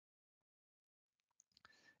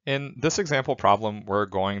In this example problem, we're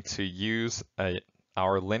going to use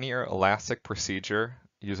our linear elastic procedure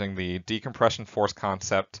using the decompression force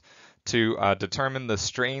concept to determine the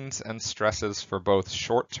strains and stresses for both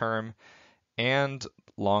short-term and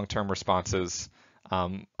long-term responses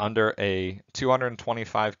under a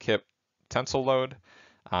 225 kip tensile load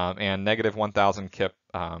and negative 1000 kip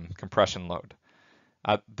compression load.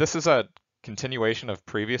 This is a continuation of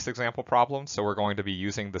previous example problems, so we're going to be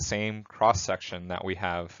using the same cross-section that we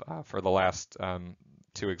have for the last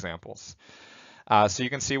two examples. So you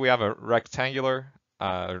can see we have a rectangular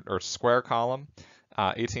or square column,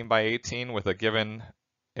 18 by 18 with a given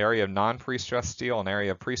area of non-pre-stressed steel, an area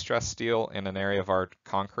of pre-stressed steel, and an area of our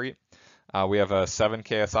concrete. We have a 7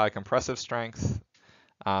 KSI compressive strength,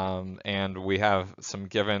 and we have some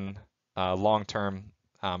given long-term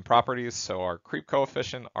properties, so our creep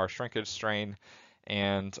coefficient, our shrinkage strain,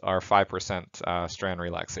 and our 5% strand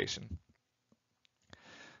relaxation.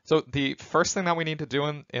 So the first thing that we need to do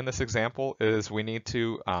in this example is we need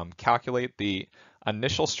to calculate the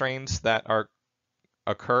initial strains that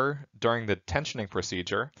occur during the tensioning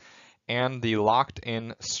procedure and the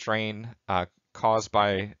locked-in strain caused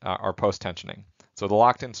by our post-tensioning. So the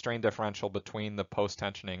locked-in strain differential between the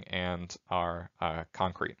post-tensioning and our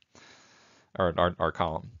concrete, or our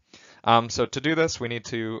column. So to do this, we need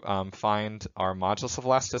to find our modulus of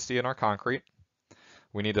elasticity in our concrete.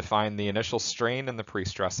 We need to find the initial strain in the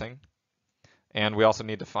pre-stressing, and we also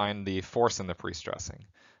need to find the force in the pre-stressing.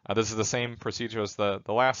 This is the same procedure as the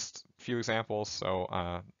last few examples,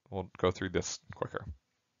 so we'll go through this quicker.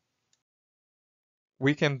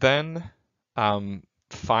 We can then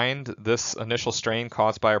find this initial strain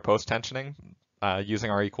caused by our post-tensioning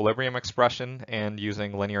using our equilibrium expression and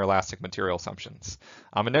using linear elastic material assumptions.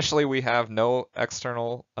 Initially, we have no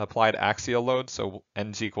external applied axial load, so n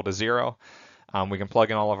is equal to 0. We can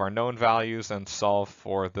plug in all of our known values and solve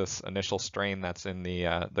for this initial strain that's in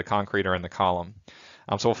the concrete or in the column.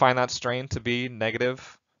 So we'll find that strain to be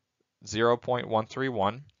negative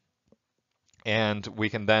 0.131. And we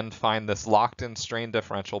can then find this locked-in strain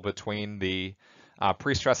differential between the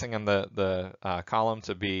pre-stressing and the column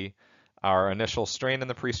to be our initial strain in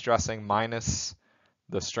the pre-stressing minus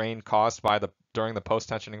the strain caused by during the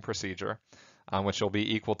post-tensioning procedure, which will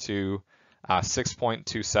be equal to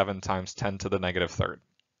 6.27 times 10 to the negative third.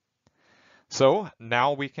 So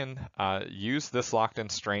now we can use this locked-in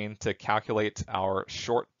strain to calculate our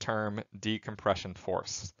short-term decompression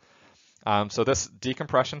force. So this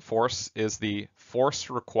decompression force is the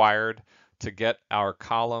force required to get our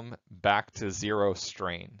column back to 0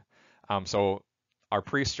 strain. So our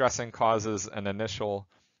pre-stressing causes an initial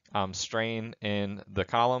strain in the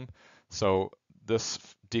column. So this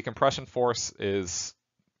decompression force is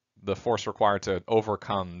the force required to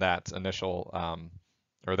overcome that initial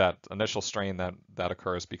strain that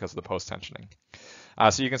occurs because of the post-tensioning.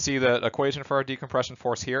 So you can see the equation for our decompression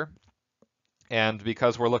force here. And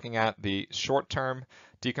because we're looking at the short-term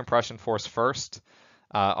decompression force first,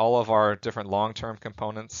 all of our different long-term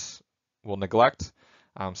components will neglect.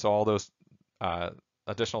 So all those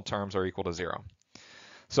additional terms are equal to 0.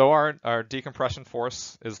 So our decompression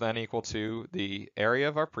force is then equal to the area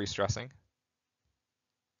of our pre-stressing.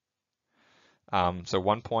 So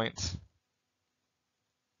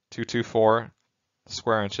 1.224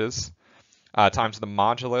 square inches times the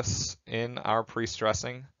modulus in our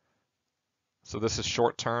pre-stressing. So this is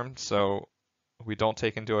short term, so we don't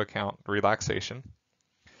take into account relaxation.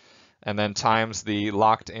 And then times the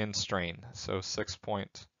locked in strain, so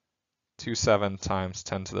 6.27 times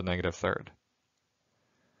 10 to the negative third.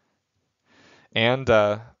 And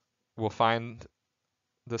we'll find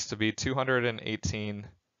this to be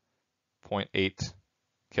 218.8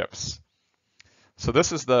 kips. So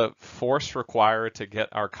this is the force required to get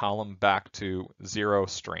our column back to 0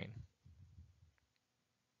 strain.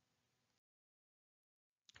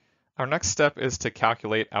 Our next step is to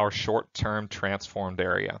calculate our short-term transformed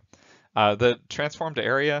area. The transformed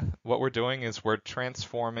area, what we're doing is we're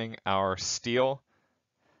transforming our steel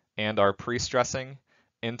and our pre-stressing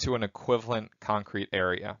into an equivalent concrete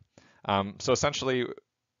area. So essentially,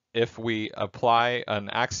 if we apply an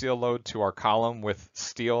axial load to our column with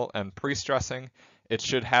steel and pre-stressing, it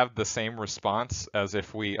should have the same response as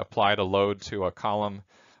if we applied a load to a column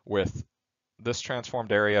with this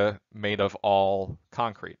transformed area made of all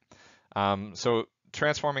concrete. So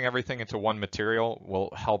transforming everything into one material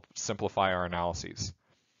will help simplify our analyses.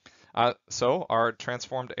 So our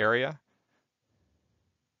transformed area,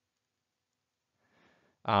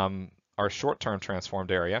 our short-term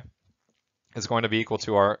transformed area, is going to be equal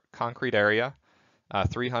to our concrete area,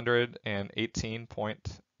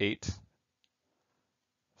 318.8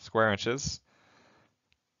 square inches,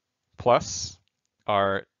 plus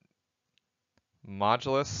our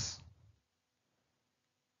modulus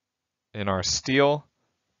in our steel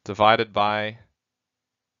divided by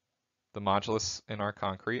the modulus in our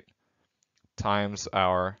concrete times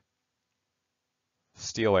our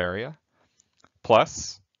steel area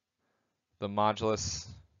plus the modulus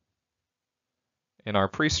in our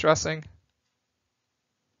pre-stressing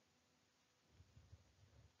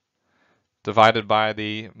divided by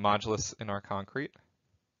the modulus in our concrete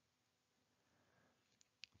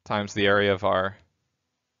times the area of our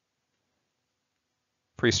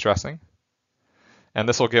pre-stressing. And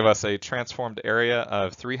this will give us a transformed area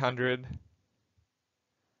of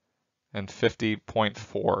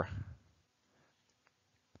 350.4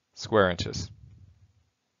 square inches.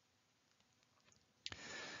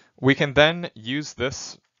 We can then use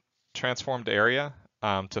this transformed area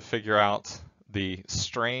to figure out the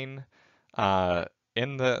strain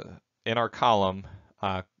in our column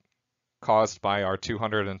caused by our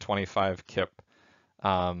 225 kip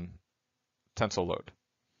tensile load.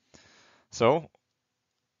 So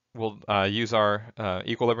we'll use our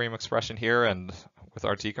equilibrium expression here and with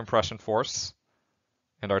our decompression force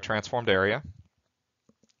and our transformed area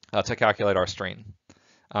to calculate our strain.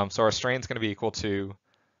 So our strain is going to be equal to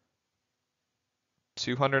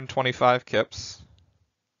 225 kips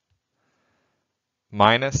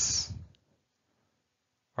minus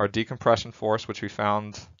our decompression force, which we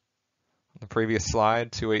found on the previous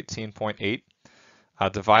slide, 218.8,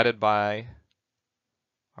 divided by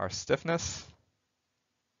our stiffness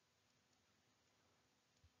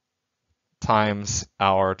times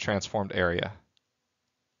our transformed area.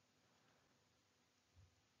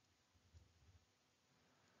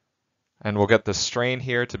 And we'll get the strain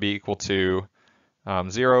here to be equal to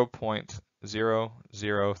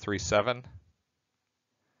 0.0037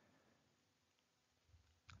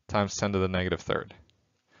 times 10 to the negative third.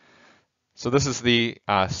 So this is the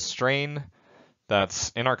strain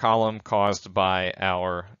that's in our column caused by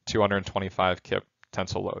our 225 kip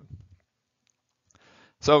tensile load.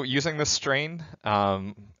 So using this strain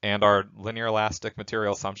and our linear elastic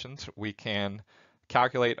material assumptions, we can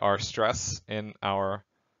calculate our stress in our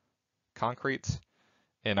concrete,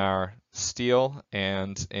 in our steel,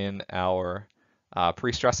 and in our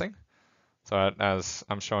pre-stressing, so as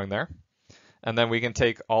I'm showing there. And then we can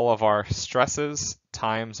take all of our stresses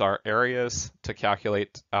times our areas to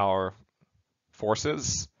calculate our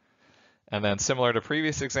forces. And then similar to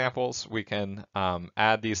previous examples, we can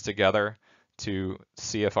add these together to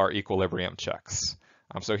see if our equilibrium checks.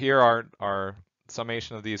 So here our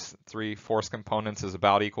summation of these three force components is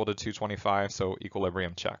about equal to 225, so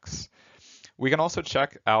equilibrium checks. We can also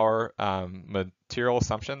check our material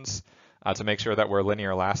assumptions to make sure that we're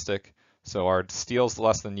linear elastic. So our steel's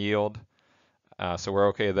less than yield, so we're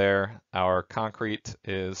okay there. Our concrete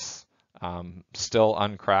is still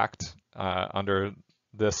uncracked under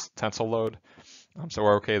this tensile load, so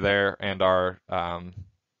we're okay there, and our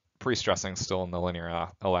pre-stressing still in the linear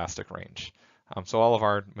elastic range. So all of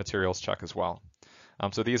our materials check as well.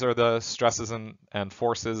 So these are the stresses and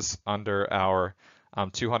forces under our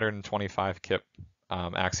 225 kip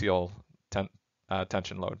axial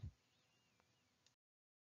tension load.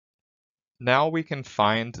 Now we can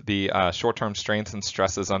find the short-term strains and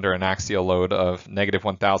stresses under an axial load of negative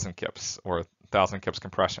 1,000 kips or 1,000 kips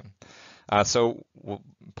compression. So we'll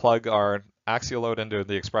plug our axial load into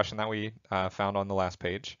the expression that we found on the last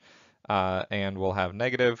page, and we'll have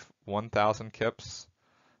negative 1,000 kips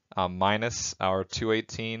minus our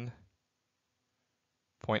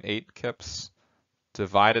 218.8 kips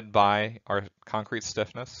divided by our concrete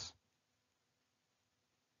stiffness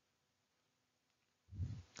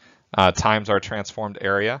times our transformed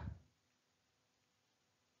area.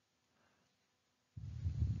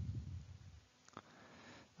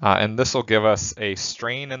 And this will give us a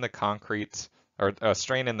strain in the concrete, or a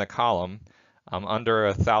strain in the column under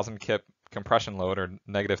a 1,000 kip compression load, or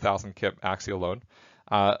negative 1,000 kip axial load,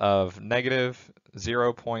 of negative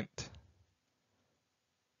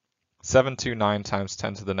 0.729 times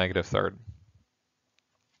 10 to the negative third.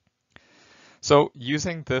 So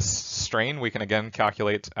using this strain, we can again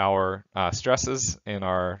calculate our stresses in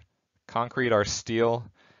our concrete, our steel,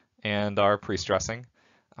 and our pre-stressing,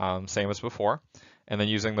 same as before. And then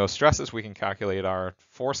using those stresses, we can calculate our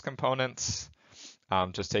force components,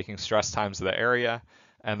 just taking stress times the area,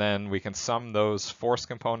 and then we can sum those force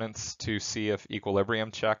components to see if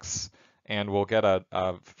equilibrium checks, and we'll get a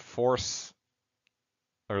force,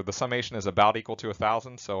 or the summation is about equal to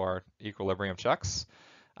 1,000, so our equilibrium checks.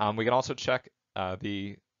 We can also check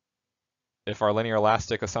if our linear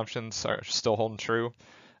elastic assumptions are still holding true.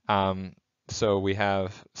 So we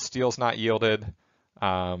have steel's not yielded,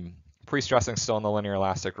 pre-stressing still in the linear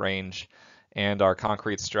elastic range, and our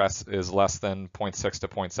concrete stress is less than 0.6 to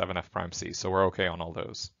 0.7 F prime C, so we're okay on all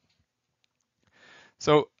those.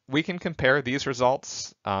 So we can compare these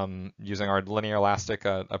results using our linear elastic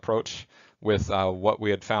approach with what we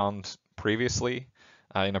had found previously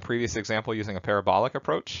in a previous example using a parabolic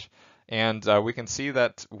approach. And we can see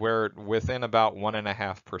that we're within about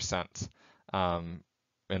 1.5%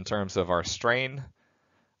 in terms of our strain.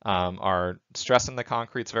 Our stress in the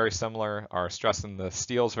concrete is very similar, our stress in the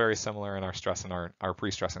steel is very similar, and our stress in our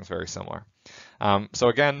pre-stressing is very similar. So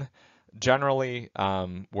again, generally,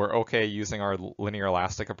 we're okay using our linear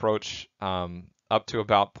elastic approach up to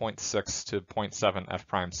about 0.6 to 0.7 F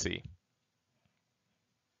prime C.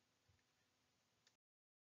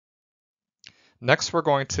 Next, we're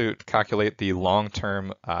going to calculate the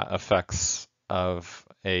long-term effects of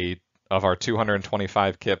our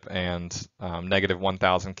 225 kip and negative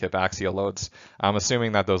 1,000 kip axial loads,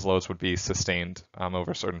 assuming that those loads would be sustained over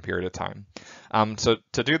a certain period of time. So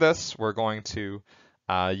to do this, we're going to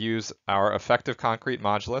use our effective concrete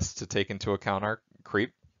modulus to take into account our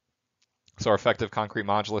creep. So our effective concrete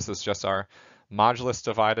modulus is just our modulus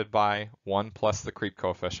divided by 1 plus the creep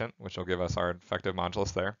coefficient, which will give us our effective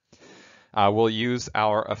modulus there. We'll use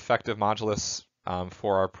our effective modulus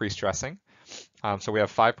for our pre-stressing. So we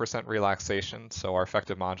have 5% relaxation, so our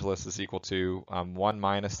effective modulus is equal to 1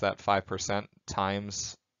 minus that 5%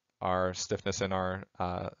 times our stiffness in our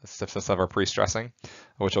stiffness of our pre-stressing,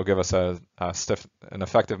 which will give us an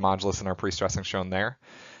effective modulus in our pre-stressing shown there.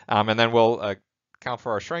 And then we'll account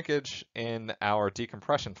for our shrinkage in our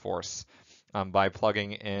decompression force by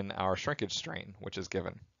plugging in our shrinkage strain, which is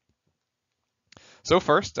given. So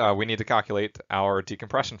first, we need to calculate our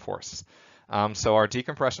decompression force. So our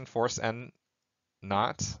decompression force N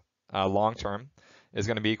naught long term is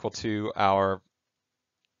going to be equal to our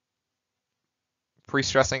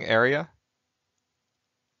pre-stressing area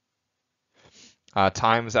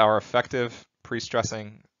times our effective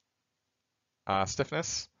pre-stressing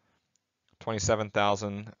stiffness,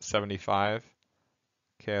 27,075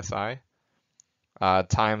 KSI,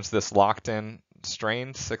 times this locked-in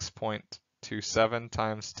strain, 6.27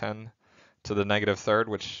 times 10 to the negative third,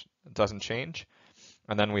 which doesn't change.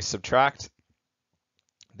 And then we subtract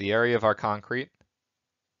the area of our concrete,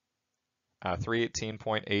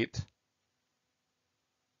 318.8,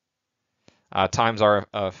 times our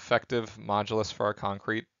effective modulus for our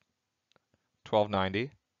concrete,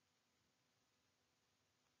 1290,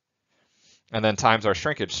 and then times our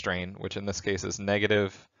shrinkage strain, which in this case is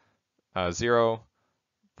negative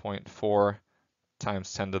 0.4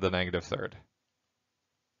 times 10 to the negative third.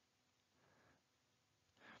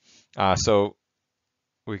 So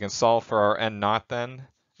we can solve for our N naught then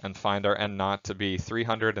and find our N naught to be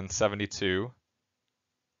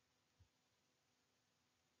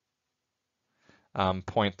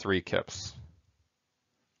 372.3 kips.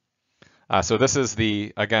 So this is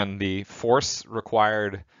again, the force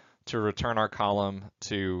required to return our column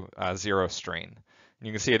to zero strain. And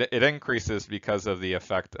you can see it increases because of the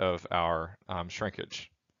effect of our shrinkage.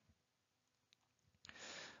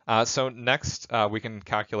 So next, we can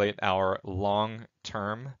calculate our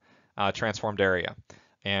long-term transformed area.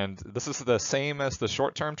 And this is the same as the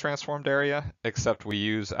short-term transformed area, except we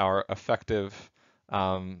use our effective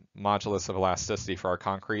modulus of elasticity for our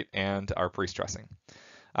concrete and our pre-stressing.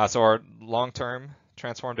 So our long-term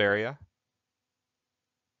transformed area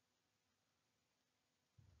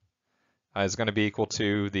is going to be equal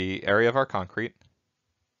to the area of our concrete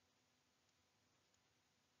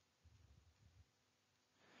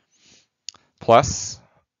plus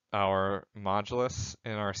our modulus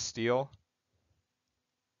in our steel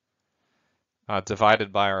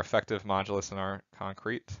divided by our effective modulus in our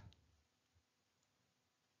concrete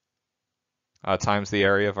times the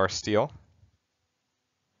area of our steel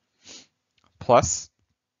plus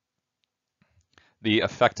the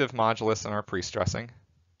effective modulus in our pre-stressing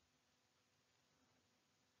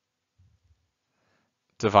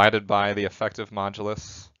divided by the effective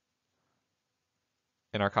modulus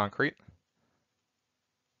in our concrete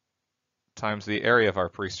times the area of our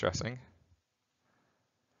pre-stressing,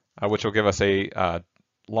 which will give us a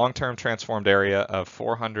long-term transformed area of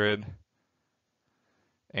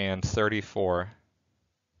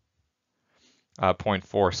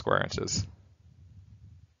 434.4 square inches.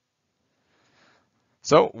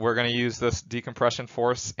 So we're going to use this decompression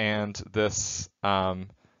force and this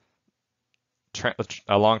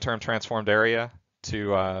long-term transformed area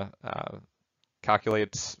to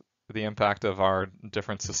calculate the impact of our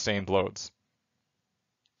different sustained loads.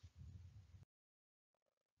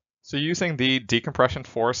 So using the decompression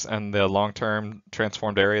force and the long-term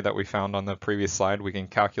transformed area that we found on the previous slide, we can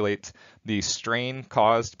calculate the strain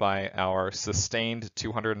caused by our sustained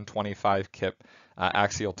 225 kip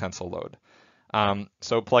axial tensile load.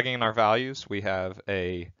 So plugging in our values, we have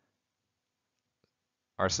our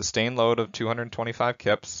sustained load of 225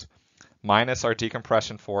 kips minus our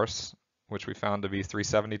decompression force, which we found to be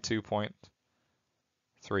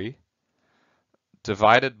 372.3,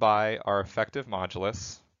 divided by our effective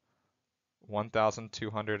modulus,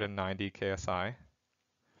 1,290 KSI,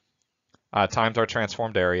 times our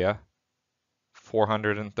transformed area,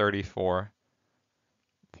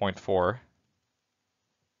 434.4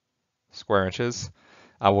 square inches,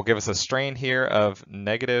 will give us a strain here of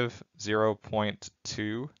negative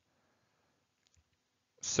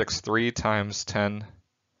 0.263 times 10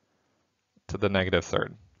 to the negative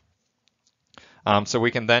third. So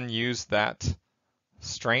we can then use that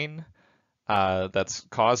strain that's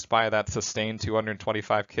caused by that sustained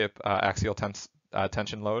 225 kip axial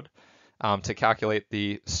tension load to calculate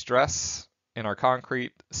the stress in our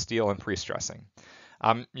concrete, steel, and pre-stressing.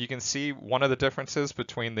 You can see one of the differences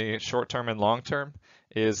between the short-term and long-term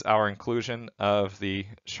is our inclusion of the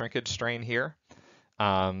shrinkage strain here.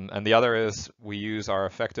 And the other is we use our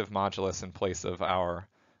effective modulus in place of our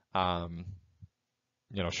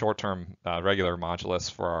short-term regular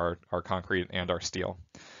modulus for our concrete and our steel.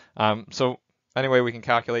 So anyway, we can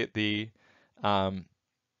calculate the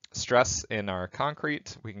stress in our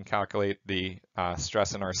concrete, we can calculate the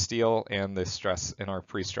stress in our steel, and the stress in our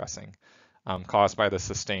pre-stressing caused by the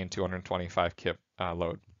sustained 225 kip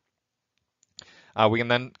load. We can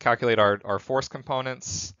then calculate our force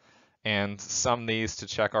components and sum these to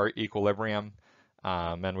check our equilibrium,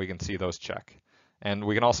 and we can see those check. And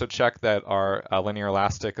we can also check that our linear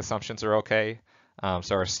elastic assumptions are okay.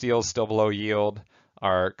 So our steel is still below yield,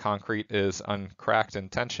 our concrete is uncracked in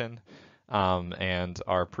tension, and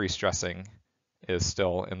our pre-stressing is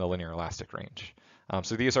still in the linear elastic range.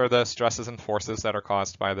 So these are the stresses and forces that are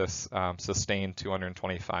caused by this sustained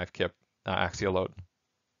 225 kip axial load.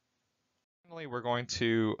 Finally, we're going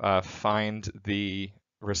to find the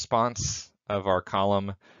response of our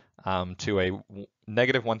column to a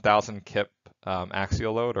negative 1,000 kip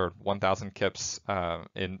axial load, or 1,000 kips of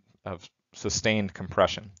sustained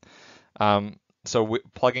compression. So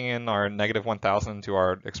plugging in our negative 1,000 to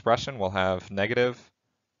our expression, we'll have negative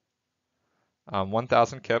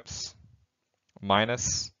 1,000 kips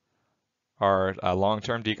minus our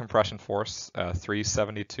long-term decompression force,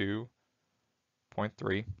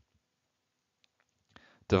 372.3,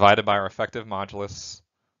 divided by our effective modulus,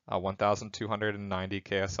 1,290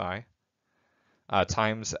 KSI,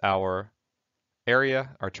 times our area,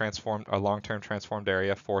 our long-term transformed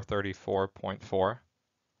area, 434.4.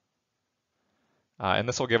 And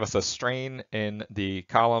this will give us a strain in the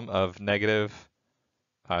column of negative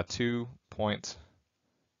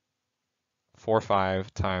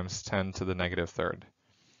 2.45 times 10 to the negative third.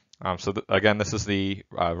 So again, this is the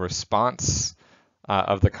response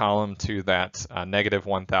of the column to that negative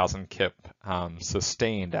 1,000 kip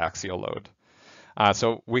sustained axial load.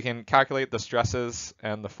 So we can calculate the stresses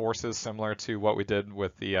and the forces similar to what we did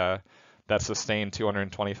with the that sustained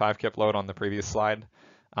 225 kip load on the previous slide.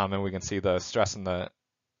 And we can see the stress in the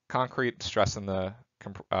concrete, stress in the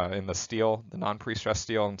steel, the non-pre-stressed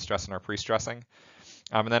steel, and stress in our pre-stressing.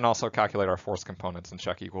 And then also calculate our force components and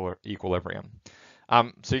check equilibrium.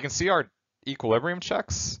 So you can see our equilibrium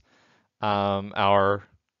checks. Our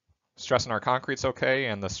stress in our concrete is okay,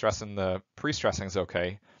 and the stress in the pre-stressing is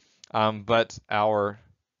okay. But our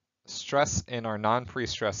stress in our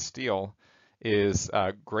non-pre-stressed steel is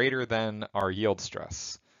greater than our yield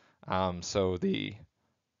stress. So the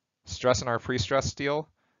stress in our pre-stressed steel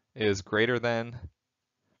is greater than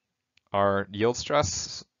our yield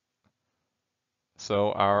stress.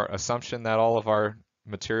 So our assumption that all of our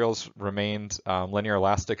materials remained linear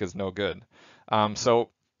elastic is no good.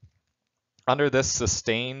 So under this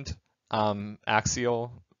sustained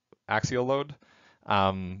axial load,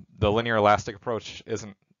 the linear elastic approach is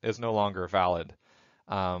no longer valid.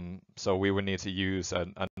 So we would need to use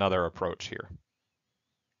another approach here.